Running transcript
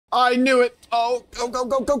I knew it. Oh, go, go,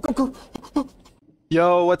 go, go, go, go.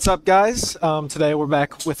 Yo, what's up, guys? Today we're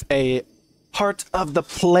back with a part of the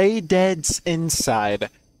Playdead's Inside.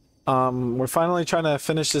 We're finally trying to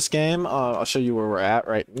finish this game. I'll show you where we're at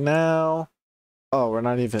right now. Oh, we're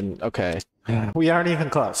not even, okay. We aren't even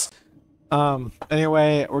close.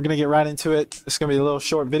 Anyway, we're gonna get right into it. It's gonna be a little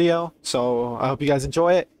short video, so I hope you guys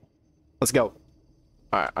enjoy it. Let's go.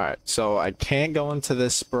 Alright, so I can't go into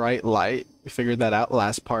this bright light. We figured that out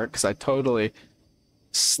last part, because I totally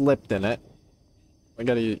slipped in it. I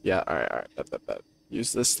gotta use, yeah, alright.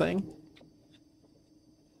 Use this thing.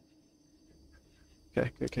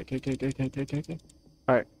 Okay.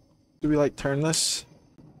 Alright. Do we, like, turn this?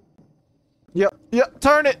 Yep,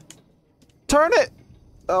 turn it! Turn it!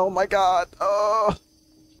 Oh my god, oh!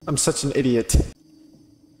 I'm such an idiot.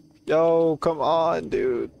 Yo, come on,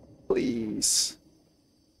 dude. Please.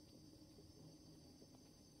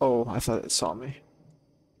 Oh, I thought it saw me.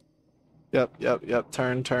 Yep.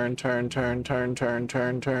 Turn.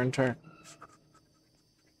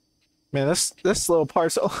 Man, this little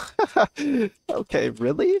parcel. Okay,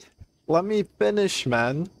 really? Let me finish,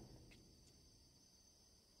 man.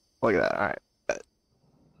 Look at that. All right.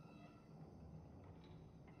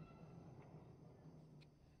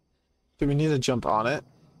 Do we need to jump on it?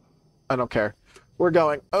 I don't care. We're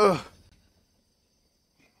going. Ugh.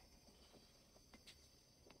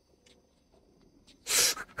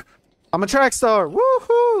 I'm a track star.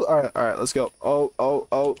 Woohoo! All right, let's go.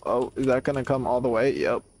 Oh. Is that gonna come all the way?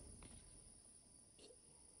 Yep.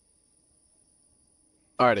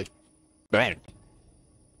 Alrighty. Bang.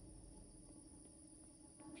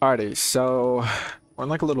 Alrighty, so we're in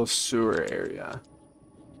like a little sewer area.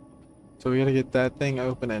 So we gotta get that thing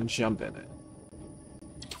open and jump in it.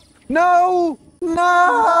 No!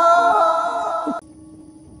 No!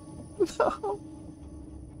 No!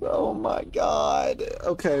 Oh my god.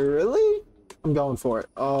 Okay, really? I'm going for it.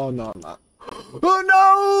 Oh no, I'm not. Oh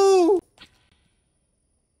no!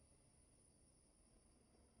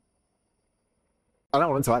 I don't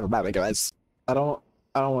want to talk about it, guys. I don't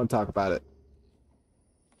want to talk about it.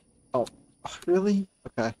 Oh, really?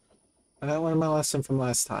 Okay. I didn't learn my lesson from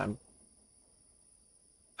last time.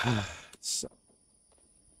 So.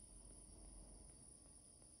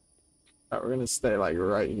 Alright, we're gonna stay like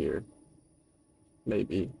right here.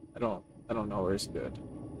 Maybe. I don't know where's good.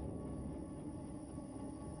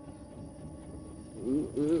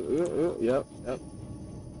 Yep.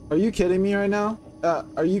 Are you kidding me right now?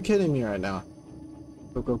 Are you kidding me right now?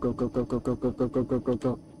 Go.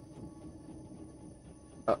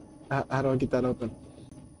 How do I get that open?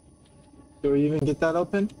 Do we even get that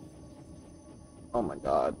open? Oh my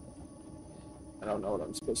god. I don't know what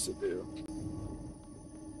I'm supposed to do.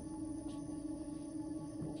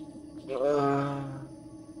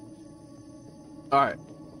 Alright.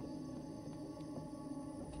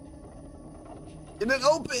 Get it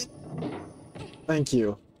open! Thank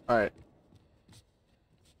you. Alright.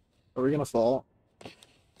 Are we gonna fall?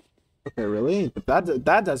 Okay, really? But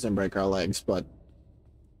that doesn't break our legs, but...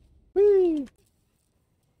 Whee!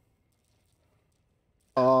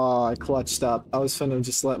 Oh, I clutched up. I was finna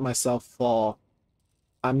just let myself fall.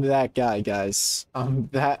 I'm that guy, guys. I'm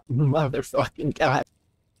that motherfucking guy.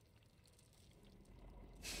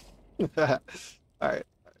 Alright,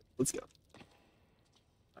 let's go.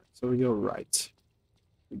 Alright, so we go right.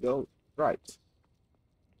 We go right.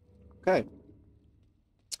 Okay.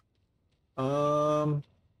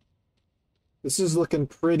 This is looking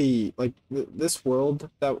pretty. Like, this world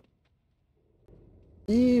that...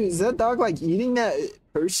 Ew, is that dog, like, eating that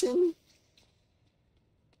person?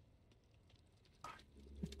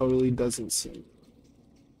 Totally doesn't seem...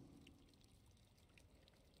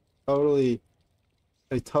 Totally...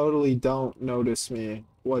 They totally don't notice me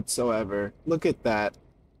whatsoever. Look at that.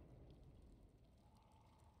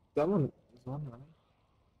 Is one running?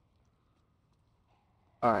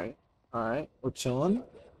 Alright. We're chilling.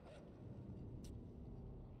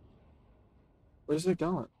 Where's it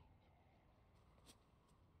going?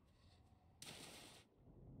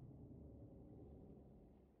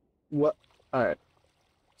 What? Alright.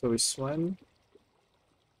 So we swim.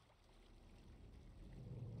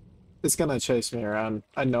 It's gonna chase me around.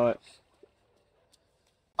 I know it.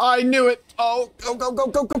 I knew it! Oh, go.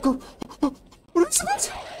 What is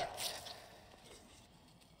it?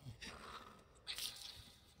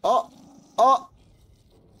 Oh.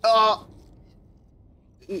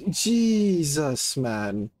 Jesus,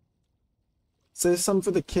 man. Say something for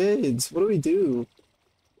the kids. What do we do?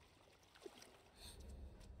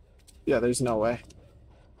 Yeah, there's no way.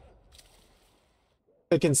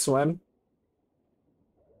 It can swim.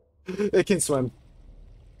 It can swim.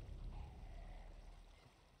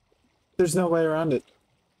 There's no way around it.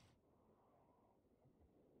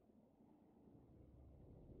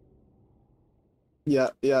 Yeah,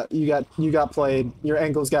 you got played. Your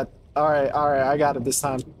ankles got. All right, I got it this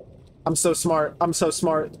time. I'm so smart. I'm so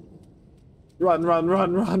smart. Run, run,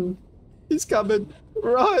 run, run. He's coming.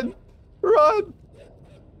 Run, run.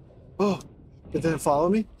 Oh, it didn't follow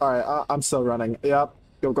me. All right, I'm still running. Yep.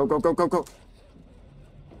 Go, go, go, go, go, go.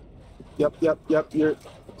 Yep. You're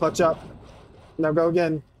clutch up. Now go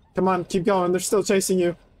again. Come on, keep going. They're still chasing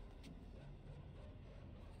you.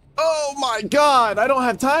 Oh my God! I don't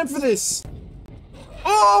have time for this.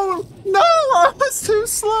 Oh no! I was too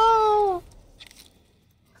slow.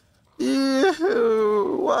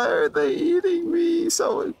 Ew! Why are they eating me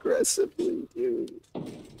so aggressively, dude?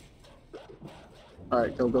 All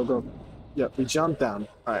right, go, go, go. Yep, we jumped down.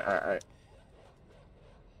 All right.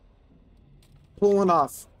 Pulling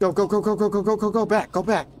off. Go, go, go, go, go, go, go, go, go back, go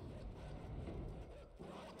back.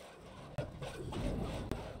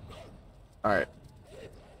 All right.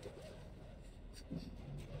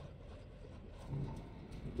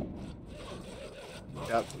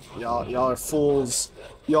 Yep, y'all are fools.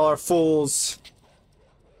 Y'all are fools.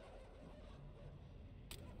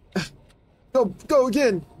 Go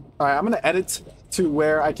again. All right, I'm gonna edit to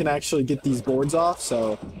where I can actually get these boards off.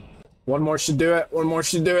 So one more should do it. One more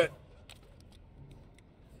should do it.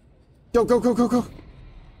 Go, go, go, go, go.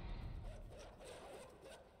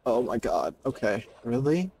 Oh my God. Okay.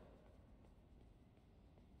 Really?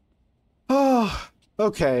 Oh,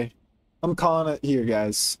 okay. I'm calling it here,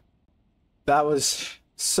 guys. That was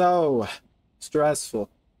so stressful.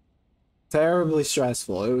 Terribly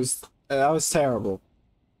stressful. That was terrible.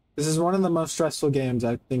 This is one of the most stressful games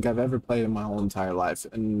I think I've ever played in my whole entire life.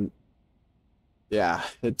 And yeah,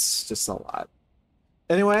 it's just a lot.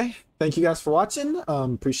 Anyway, thank you guys for watching.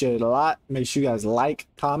 Appreciate it a lot. Make sure you guys like,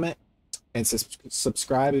 comment, and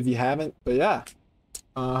subscribe if you haven't. But yeah,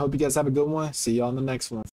 I hope you guys have a good one. See you on the next one.